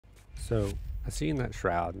So I seen that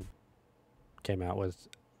Shroud came out with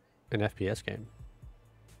an FPS game,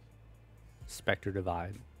 Spectre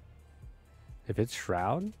Divide. If it's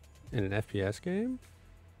Shroud in an FPS game,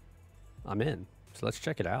 I'm in. So let's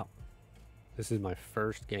check it out. This is my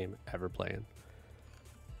first game ever playing.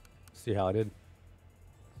 See how I did.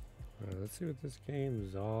 Let's see what this game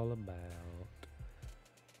is all about.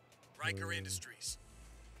 Riker Industries.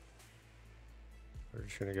 We're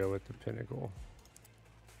just gonna go with the Pinnacle.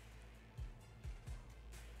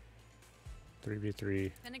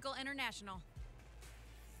 3v3. Pinnacle International.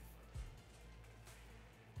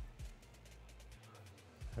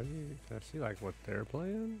 How do you, can I see like what they're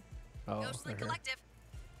playing? Oh, Ghostly Collective.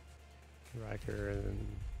 Riker and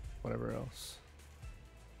whatever else.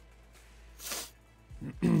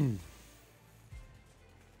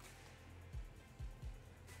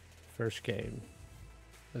 First game.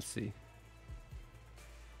 Let's see.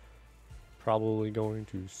 Probably going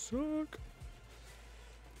to suck.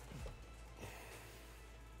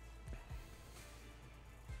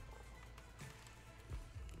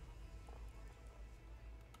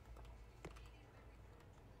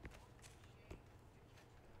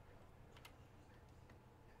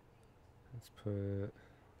 Let's put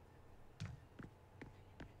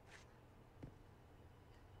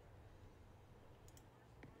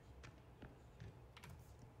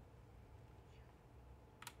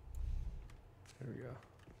there we go.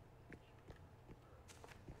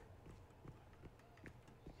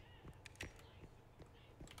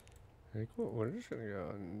 Hey, cool. We're just gonna go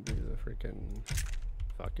and do the freaking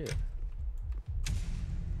fuck it.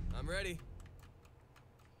 I'm ready.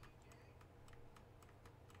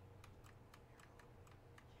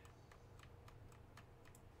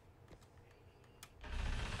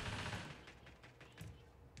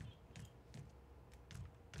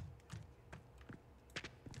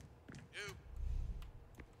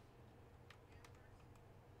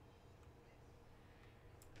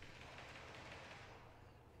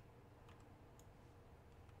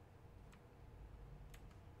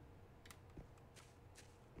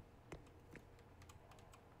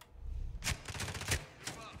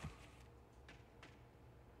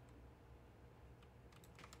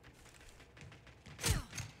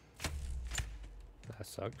 That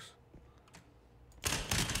sucks.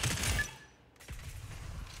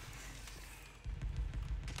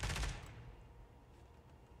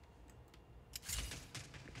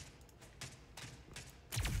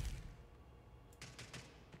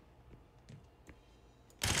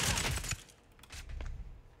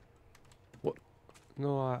 What?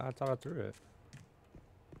 No, I thought I threw it.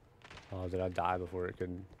 Oh, did I die before it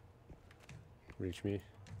could reach me?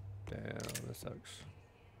 Damn, that sucks.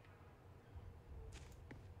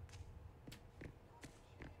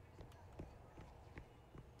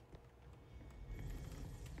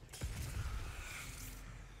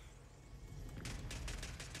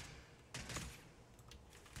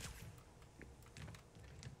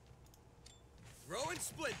 Throwing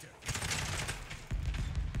Splinter.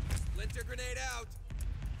 Splinter grenade out.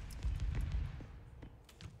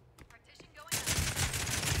 Partition going up.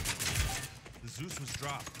 The Zeus was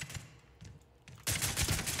dropped.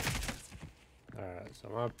 Alright,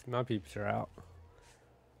 so my peeps are out.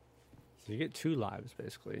 So you get 2 lives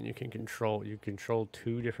basically, and you control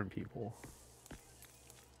two different people.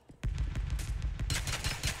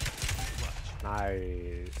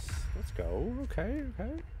 Nice. Let's go. Okay,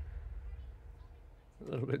 okay. A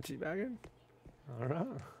little bit teabagging. Alright.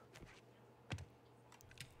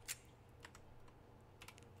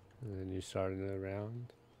 And then you start another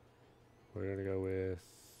round. We're gonna go with,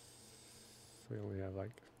 we only have like,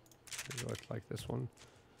 go with like this one.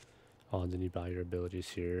 Oh, and then you buy your abilities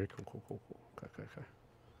here. Cool, cool, cool, cool. Okay, okay, okay.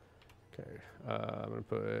 Okay, I'm gonna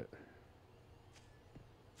put it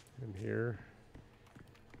in here.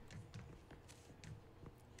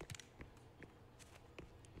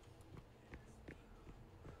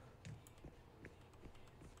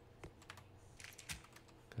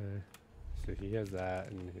 Okay, so he has that,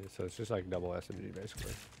 and so it's just like double SMG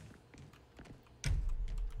basically.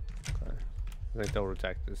 Okay, I think they'll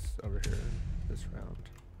protect this over here this round.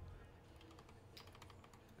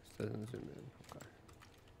 This doesn't zoom in. Okay.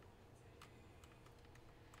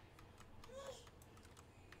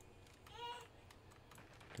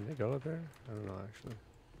 Can they go up there? I don't know actually.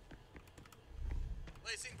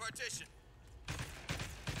 Placing partition.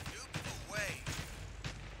 Nuke away.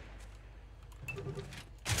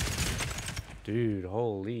 Dude,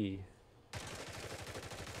 holy.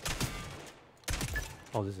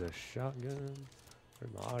 Oh, this is a shotgun.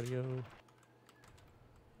 Where's my audio?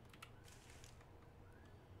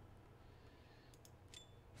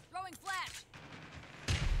 Throwing flash.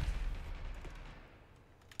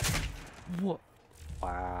 What?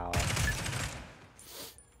 Wow.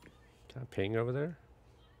 Can I ping over there?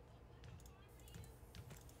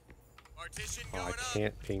 Partition Oh, going I up.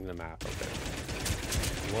 can't ping the map. Okay.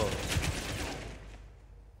 Whoa.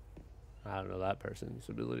 I don't know that person's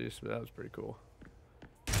abilities, but that was pretty cool.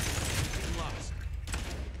 Lost.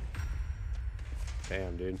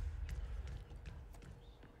 Damn, dude.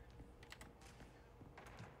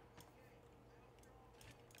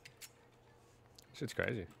 Shit's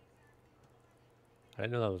crazy. I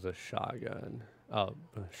didn't know that was a shotgun. Oh,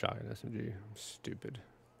 a shotgun SMG. I'm stupid.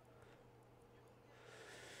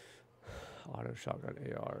 Auto shotgun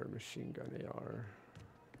AR, machine gun AR.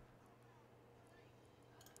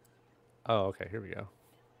 Oh, okay, here we go.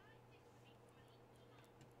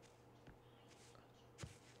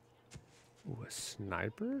 Ooh, a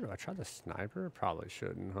sniper? Do I try the sniper? Probably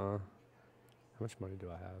shouldn't, huh? How much money do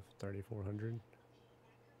I have? 3,400?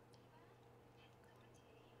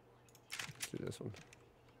 Let's do this one.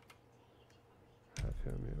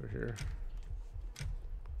 Have him over here.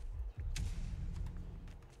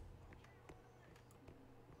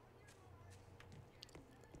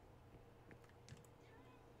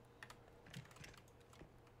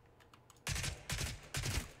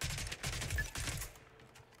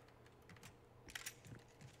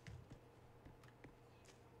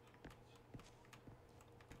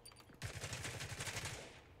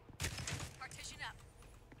 Partition up.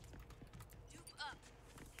 Dupe up.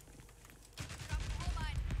 Drop the whole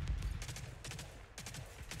mine.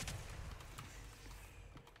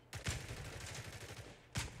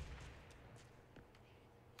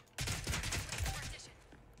 Partition.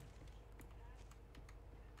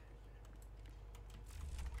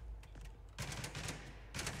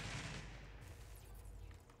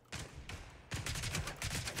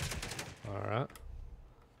 All right.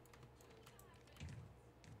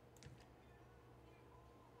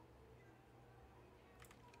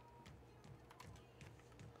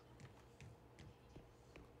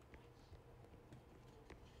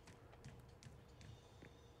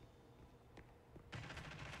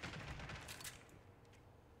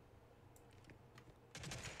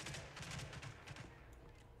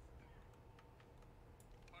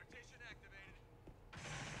 Partition activated.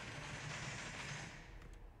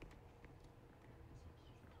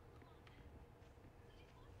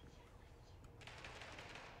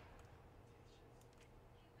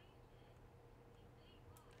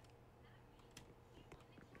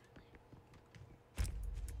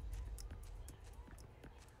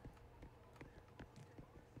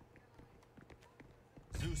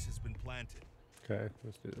 Zeus has been planted. Okay,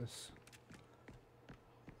 let's do this.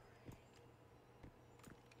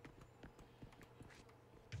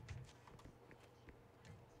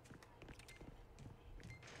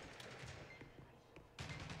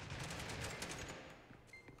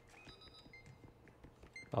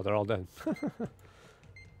 Oh, they're all dead.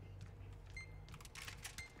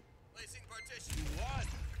 Placing partition. You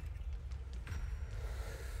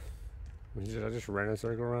won. I just ran a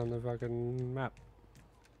circle around the fucking map.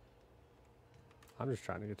 I'm just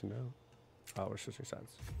trying to get to know. Oh, we're switching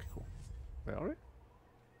sides. Okay, cool. Wait, are we?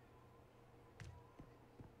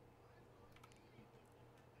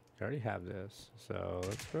 I already have this, so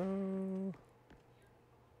let's go.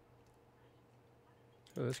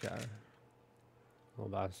 Let's go this guy. We'll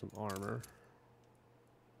buy some armor.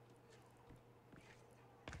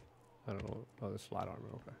 I don't know. Oh, this light armor.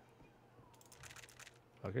 Okay.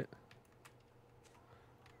 Fuck it.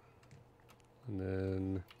 And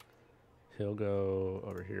then he'll go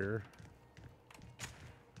over here.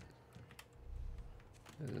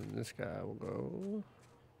 And then this guy will go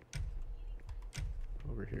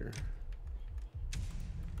over here.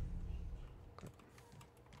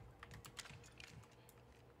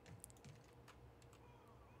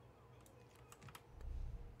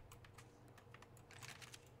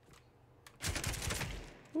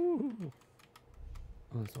 Ooh.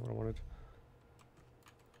 Oh, that's not what I wanted.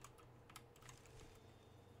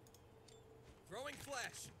 Throwing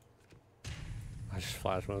flash. I just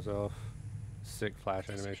flashed myself. Sick flash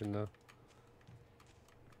animation though.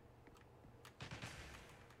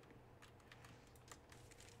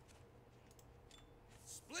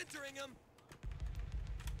 Splintering him.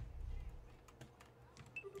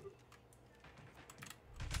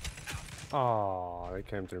 Oh, they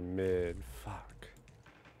came through mid. Fuck.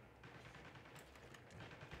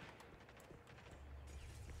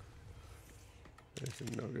 This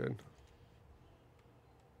is no good.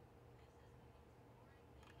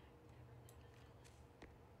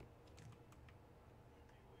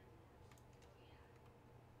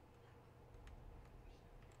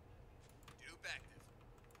 Dupe active.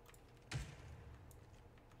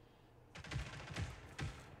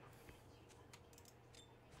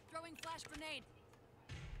 grenade.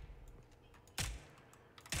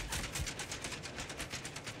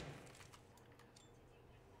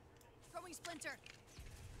 Throwing splinter.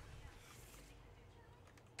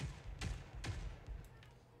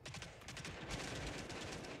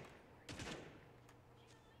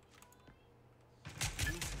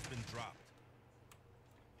 Zeus has been dropped.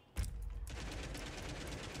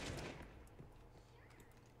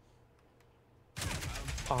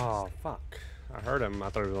 Oh, fuck. I heard him. I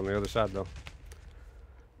thought he was on the other side, though.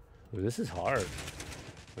 Ooh, this is hard.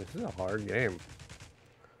 This is a hard game.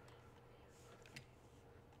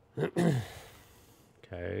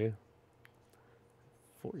 Okay.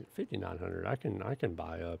 5,900. I can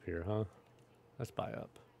buy up here, huh? Let's buy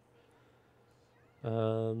up.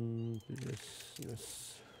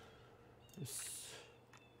 This.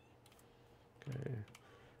 Okay.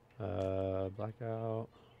 Blackout.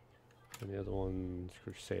 And the other one's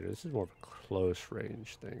Crusader. This is more of a close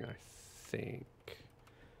range thing, I think.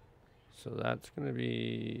 So that's gonna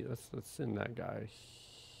be, let's send that guy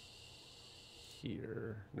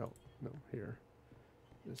here. No, here.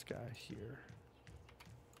 This guy here.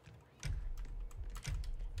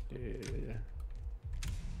 Yeah.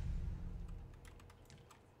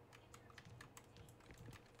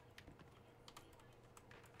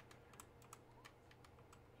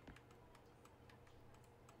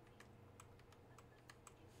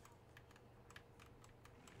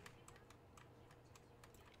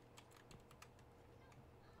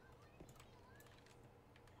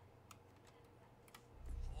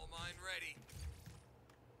 All mine ready.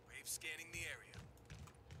 Wave scanning the area.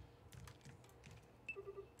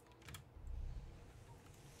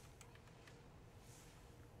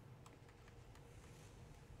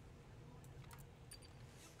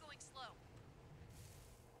 Dupe going slow.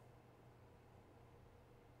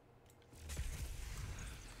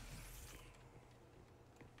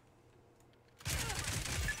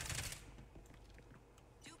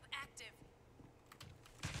 Dupe active.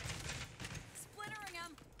 Splintering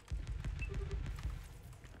him.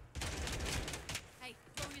 Hey,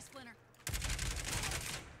 throwing a splinter.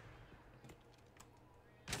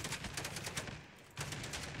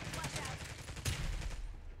 Flash out.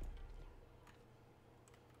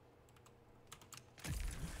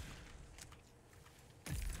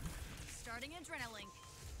 Starting adrenaline.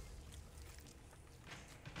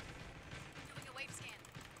 Doing a wave scan.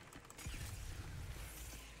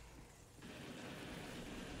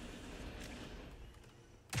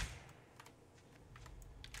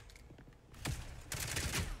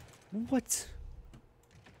 What?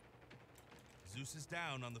 Zeus is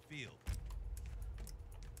down on the field.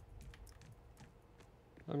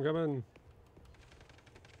 I'm coming.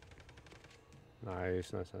 Nice.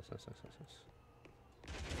 Flash!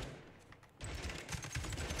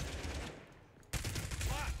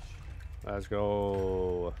 Let's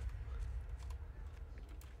go.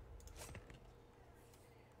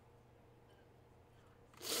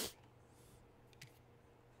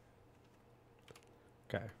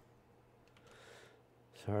 Okay.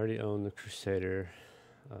 So I already own the Crusader.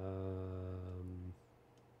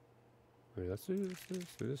 Wait, let's do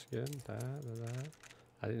this again. That.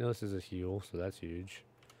 I didn't know this is a heal, so that's huge.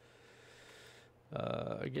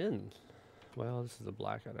 Again. Well, this is a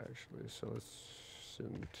blackout actually, so let's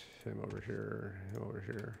send him over here,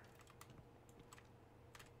 Okay.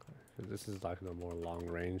 'Cause this is like the more long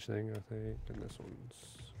range thing, I think, and this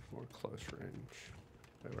one's more close range.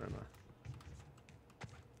 Wait, where am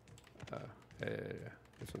I? Yeah.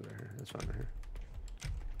 This one's right here. This one right here.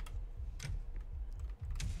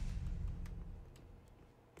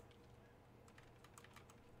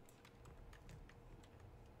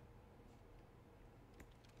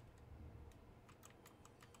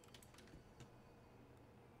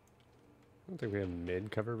 I don't think we have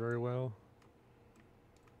mid covered very well.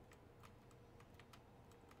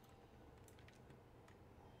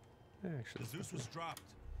 Yeah, actually. The Zeus was dropped.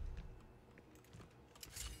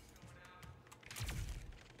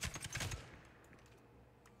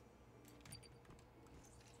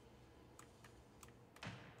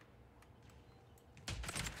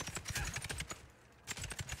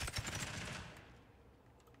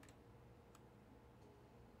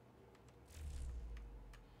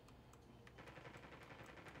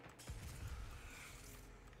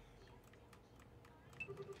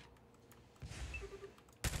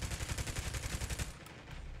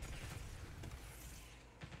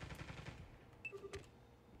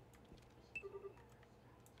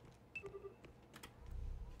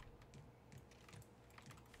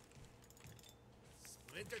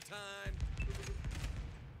 Splinter time.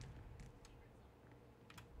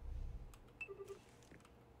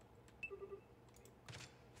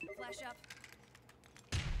 Flash Flash up.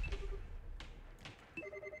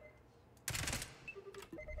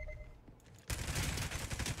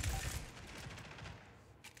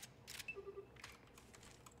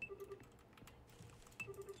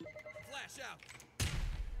 Flash out.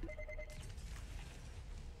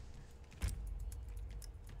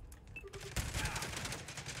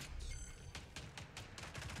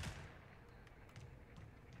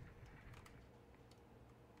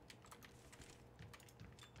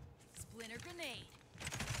 Splinter grenade.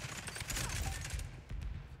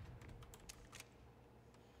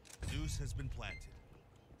 Zeus has been planted.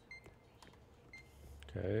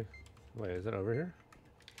 Okay. Wait, is it over here?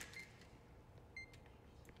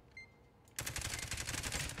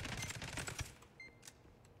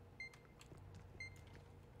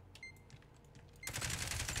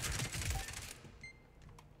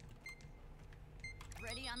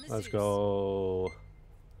 Ready on the Let's Zeus. go.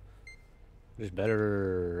 Just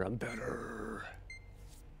better. I'm better.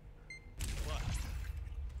 What?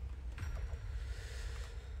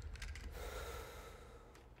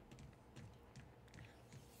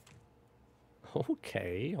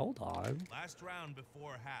 Okay, hold on. Last round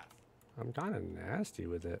before half. I'm kind of nasty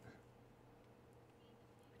with it.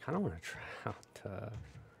 I kind of want to try out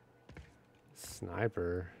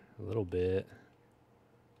sniper a little bit.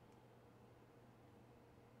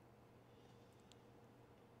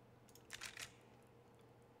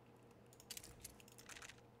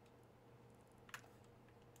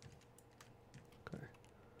 Okay.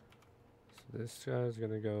 So this guy's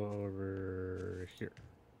gonna go over here.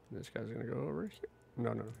 This guy's gonna go over here.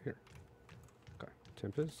 No, no, here. Okay.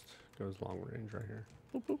 Tempest goes long range right here.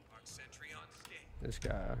 Boop, boop. Arc sentry on scan. This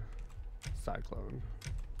guy, Cyclone,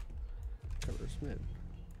 covers mid.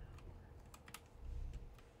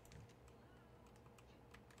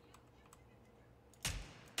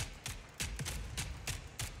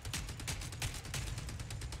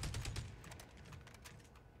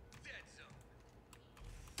 Dead zone.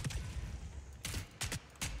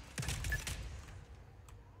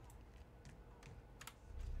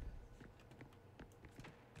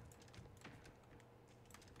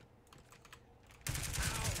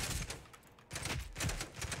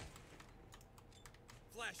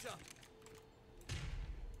 Flash up.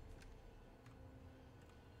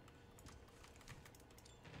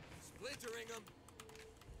 Splintering them.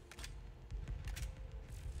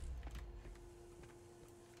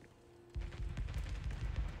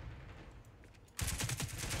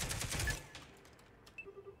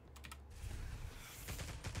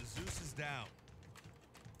 The Zeus is down.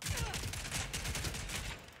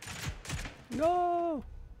 No!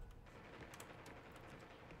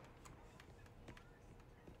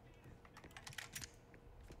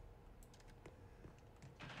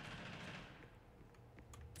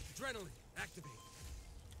 Adrenaline, activate.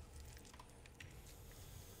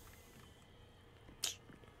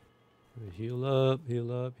 Heal up,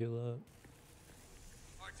 heal up, heal up.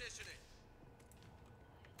 Partitioning.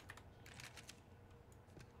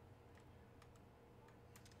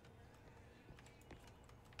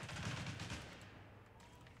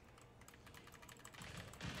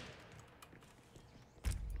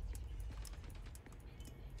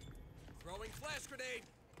 Throwing flash grenade.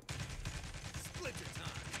 Splinter time.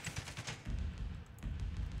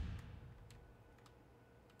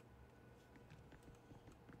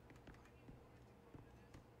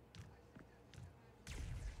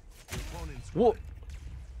 Opponents. Whoa!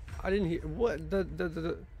 I didn't hear what the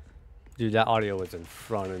Dude, that audio was in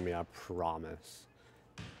front of me, I promise.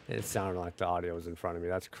 It sounded like the audio was in front of me.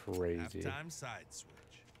 That's crazy. Halftime side switch.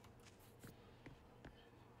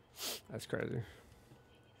 That's crazy.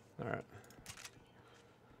 Alright.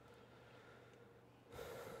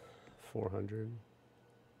 400.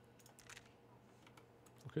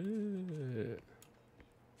 Okay.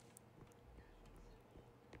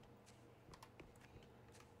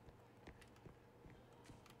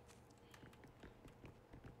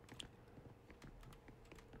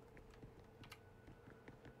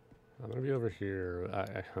 I'm gonna be over here.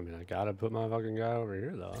 I mean, I gotta put my fucking guy over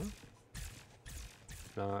here, though.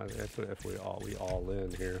 No, that's what if we all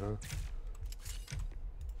in here, huh?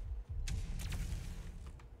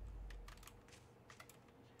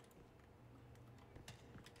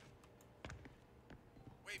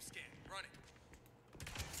 Wave scan, running.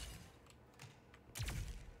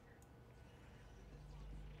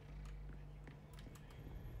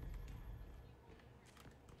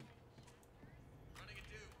 Running a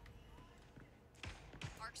do.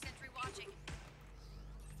 Arc sentry watching.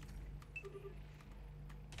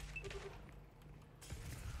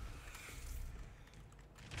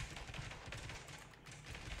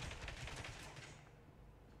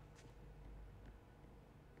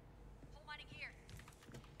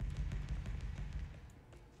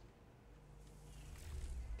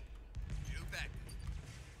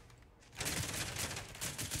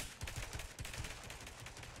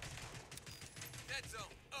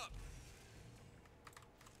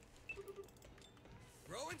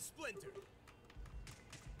 Throwing Splinter.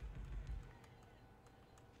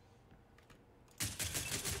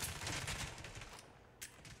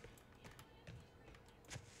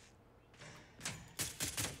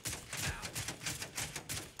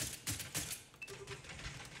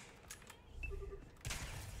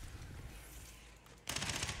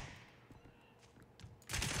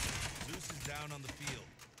 Zeus is down on the field.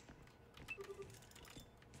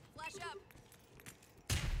 Flash up.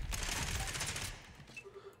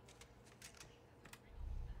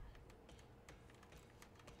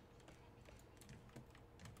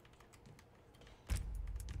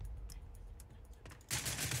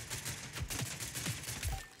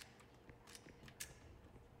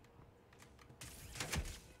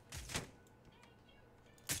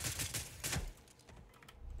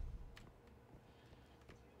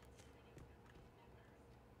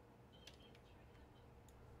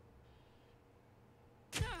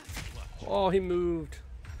 Oh, he moved.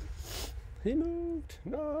 He moved.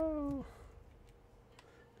 No.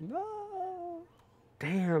 No.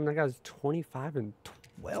 Damn, that guy's 25 and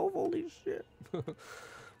 12. Holy shit.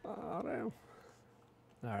 Oh, damn.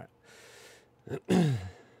 All right.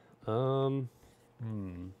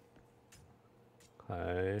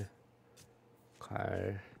 Okay.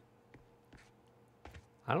 Okay.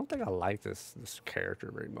 I don't think I like this character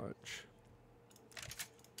very much.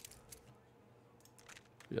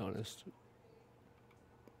 To be honest.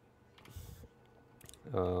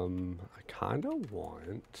 I kind of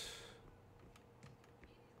want.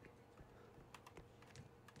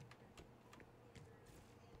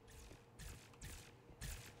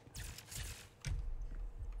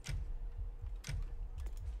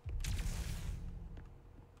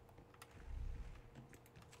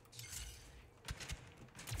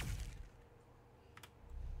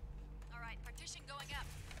 All right, partition going up.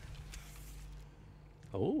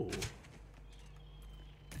 Oh.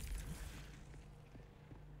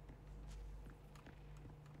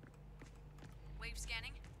 Wave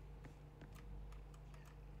scanning.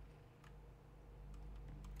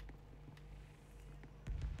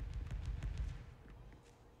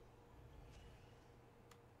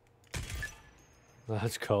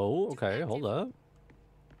 That's cool. Okay, hold up.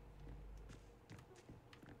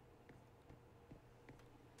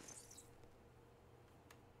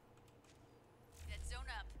 Dead zone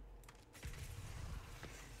up.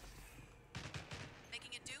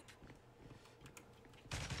 Making a dupe.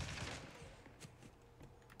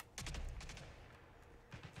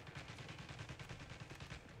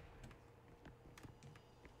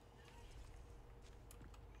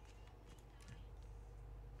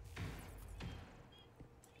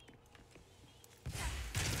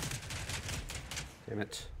 Damn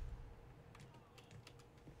it.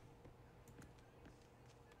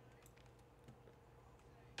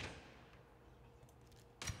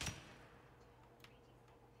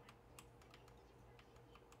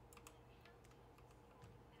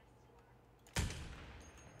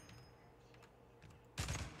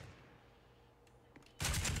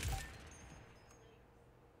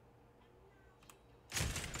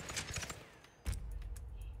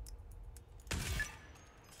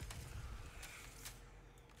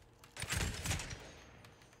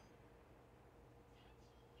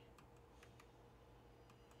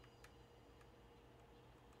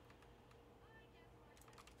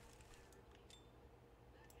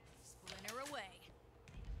 Splinter away.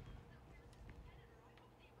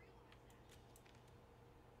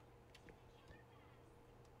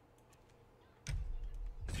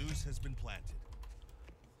 Zeus has been planted.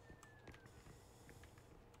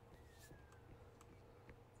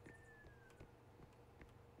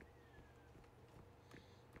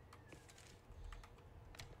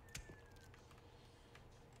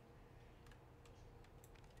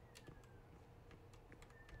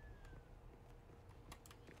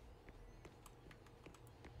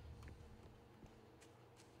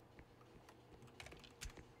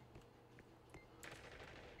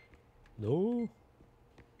 No.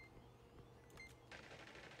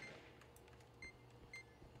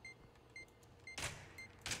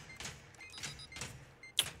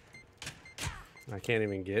 I can't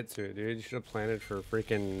even get to it, dude. You should have planted for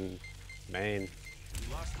freaking main.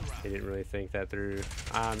 We lost the round. He didn't really think that through.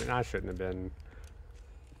 I mean, I shouldn't have been.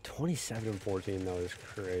 27 and 14, though, is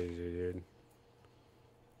crazy, dude.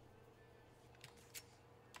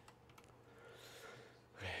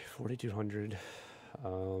 Okay, 4,200.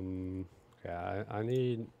 Yeah, I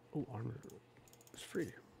need. Oh, armor. It's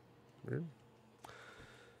free. Weird.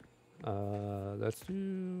 Let's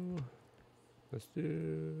do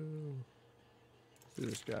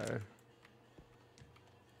this guy.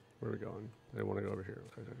 Where are we going? I want to go over here.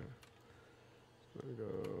 Okay, okay, okay. We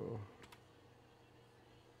go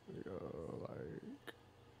like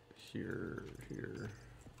here.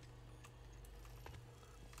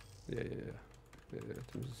 Yeah.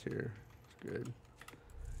 Tim's is here. It's good.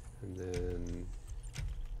 And then,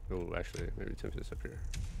 oh, actually, maybe Tim's is up here.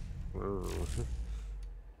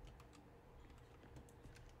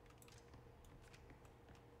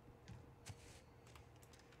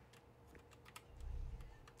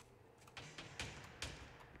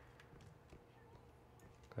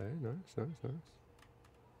 Okay, nice. You're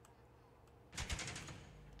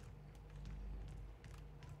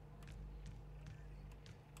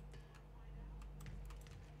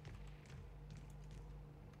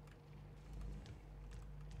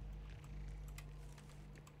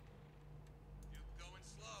going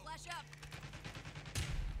slow. Flash up.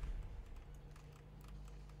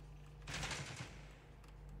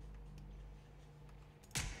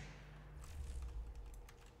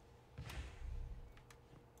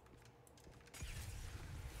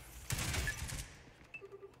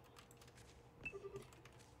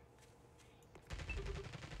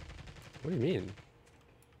 What do you mean?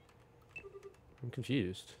 I'm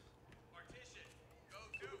confused. Partition. Go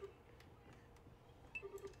to.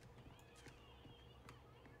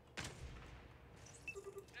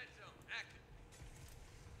 Dead zone active.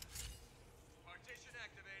 Partition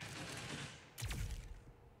activated.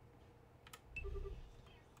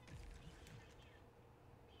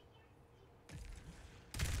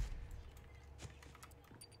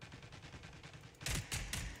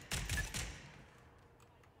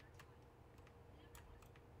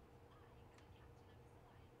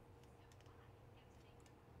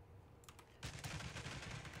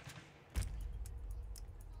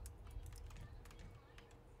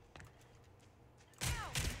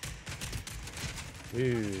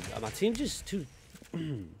 Dude, my team's just too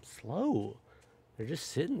slow. They're just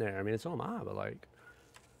sitting there. I mean, it's all mine, but like,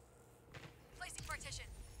 Placing partition.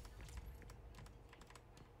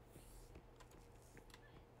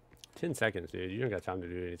 10 seconds, dude. You don't got time to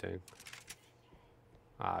do anything.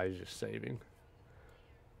 Ah, he's just saving.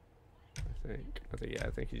 I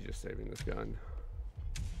think he's just saving this gun.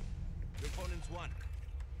 Your opponent's won.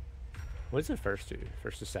 What is it first to?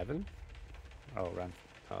 First to 7? Oh, round.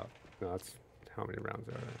 No, that's how many rounds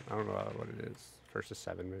are there? I don't know what it is. First to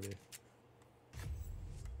 7, maybe.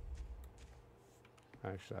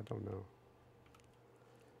 Actually, I don't know.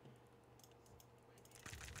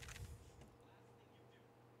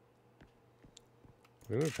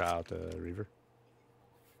 We're gonna try out the Reaver.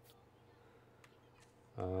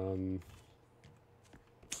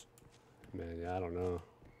 Man, yeah, I don't know.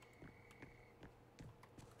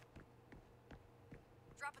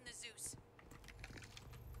 Dropping the Zeus.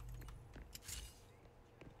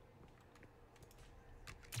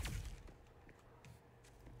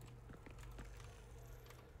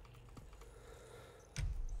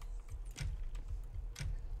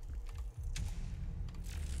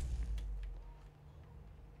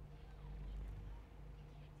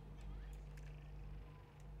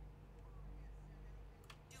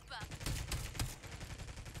 Dupe up.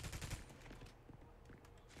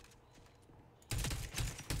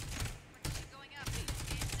 Partition going up.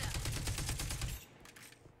 Hands up.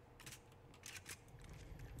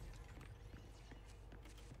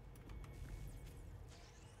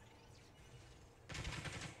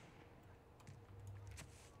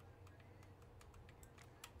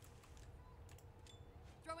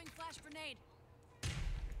 Throwing flash grenade.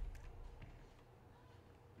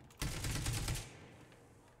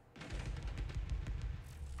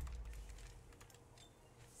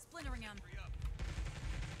 Splintering him. Free up.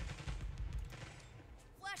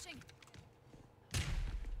 Flashing.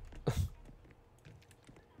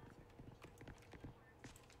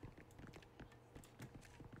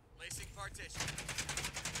 Placing partition.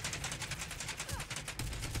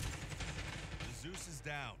 The Zeus is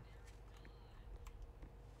down.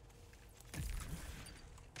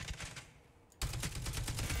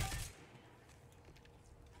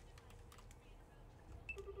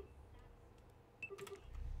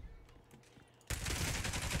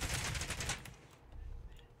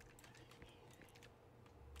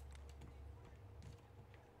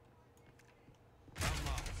 Round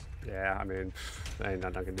lost. Yeah, I mean, ain't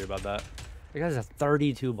nothing I can do about that. The guy's a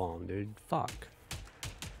 32 bomb, dude. Fuck.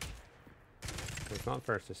 It's not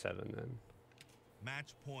first to 7 then.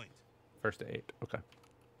 Match point. First to 8. Okay.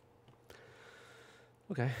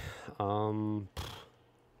 Okay.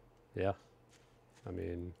 Yeah. I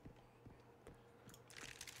mean,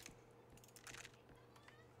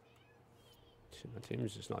 shit, my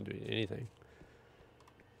team's just not doing anything.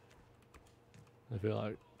 I feel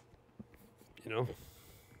like, you know.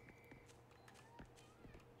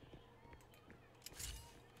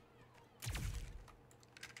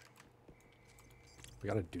 We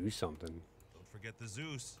gotta do something. Don't forget the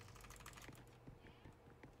Zeus.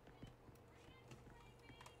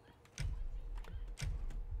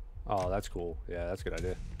 Oh, that's cool. Yeah, that's a good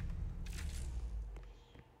idea.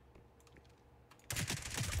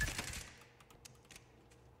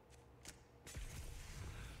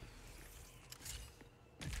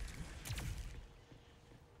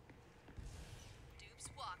 Dupe's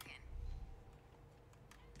walking.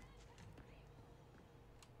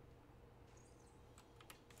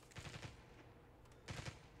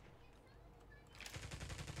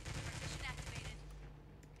 Partition activated.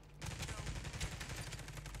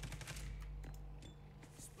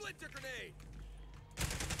 Splinter grenade!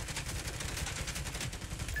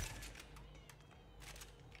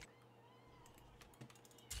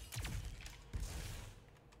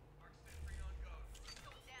 Arc sentry on go.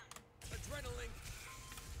 Going down. Adrenaline!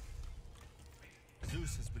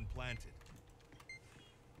 Zeus has been planted.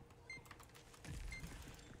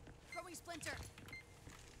 Throwing splinter.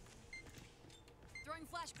 Throwing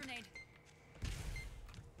flash grenade.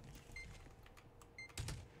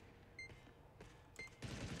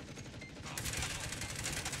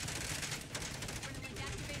 Adrenaline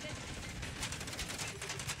activated.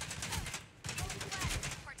 Throwing flash.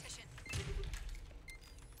 Partition.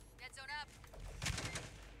 Dead zone up.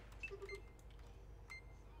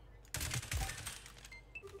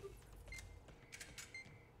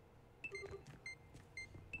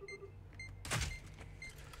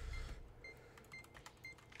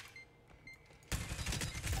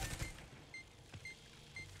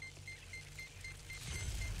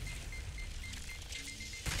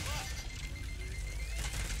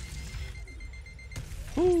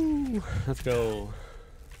 Woo! Let's go.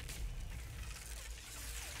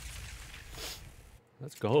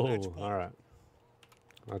 Let's go. Match point. All right.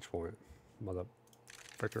 Match point. Mother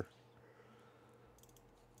fricker.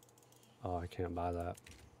 Oh, I can't buy that.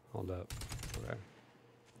 Hold up. Okay.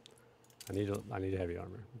 I need heavy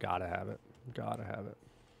armor. Gotta have it. Gotta have it.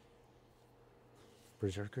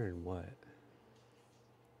 Berserker and what?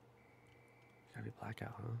 Gotta be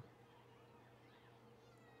blackout, huh?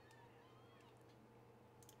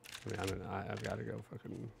 I've got to go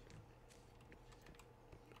fucking.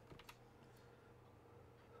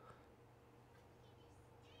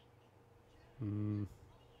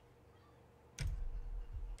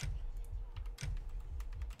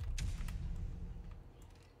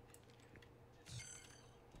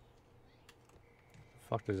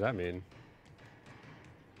 Fuck does that mean?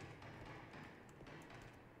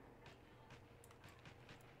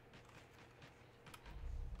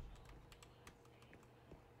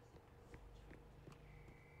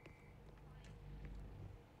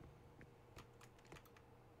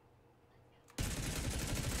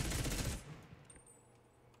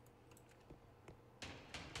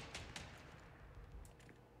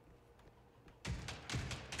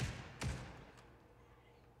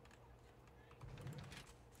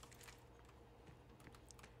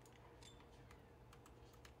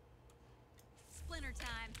 Splinter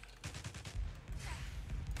time.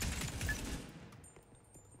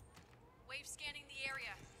 Wave scanning the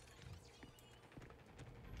area.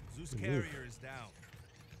 Zeus carrier is down.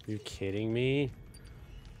 You kidding me?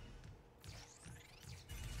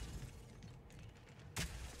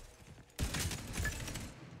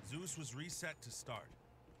 Zeus was reset to start.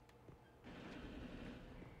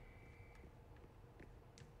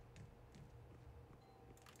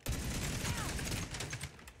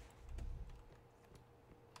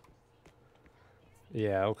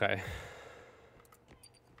 Yeah, okay.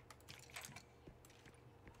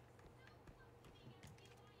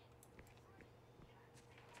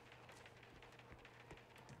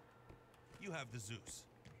 You have the Zeus.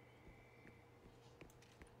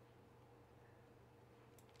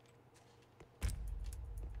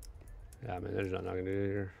 Yeah, I mean, there's nothing I can do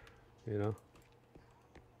here, you know?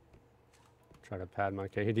 Try to pad my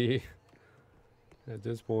KD at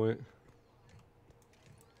this point.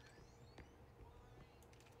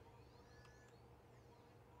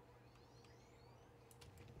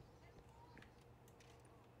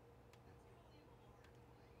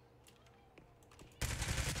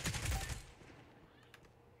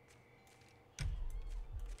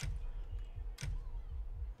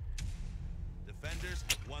 Defenders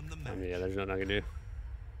won the match. I mean, yeah, there's nothing I can do.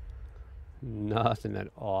 Nothing at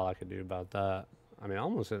all I could do about that. I mean, I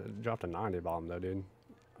almost dropped a 90 bomb, though, dude.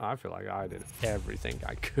 I feel like I did everything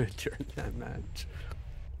I could during that match.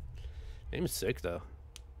 Game is sick, though.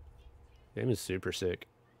 Game is super sick.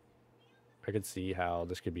 I could see how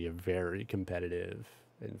this could be a very competitive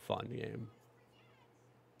and fun game.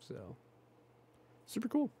 So, super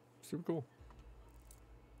cool. Super cool.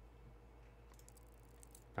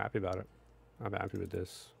 Happy about it. I'm happy with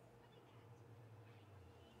this.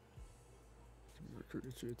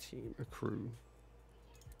 Recruited to a team, a crew.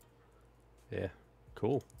 Yeah,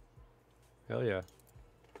 cool. Hell yeah.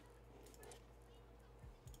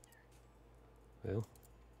 Well,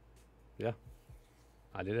 yeah.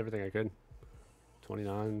 I did everything I could.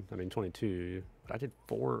 29, I mean 22, but I did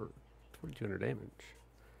 4,200 damage.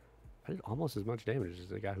 I did almost as much damage as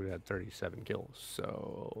the guy who had 37 kills,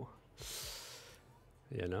 so...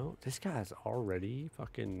 You know, this guy's already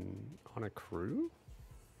fucking on a crew?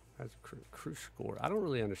 Has a crew score. I don't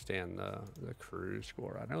really understand the crew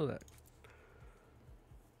score. I know that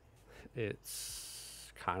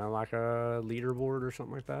it's kind of like a leaderboard or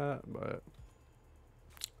something like that, but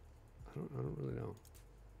I don't really know.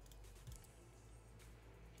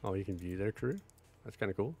 Oh, you can view their crew? That's kind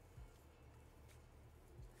of cool.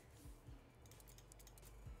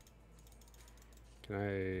 Can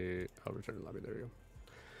I... Oh, return to lobby. There we go.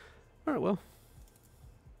 Alright, well.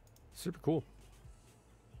 Super cool.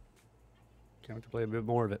 Can't wait to play a bit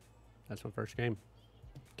more of it. That's my first game.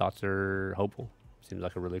 Thoughts are hopeful. Seems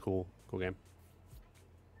like a really cool game.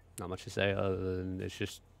 Not much to say other than it's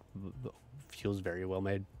just feels very well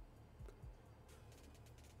made.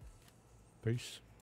 Peace.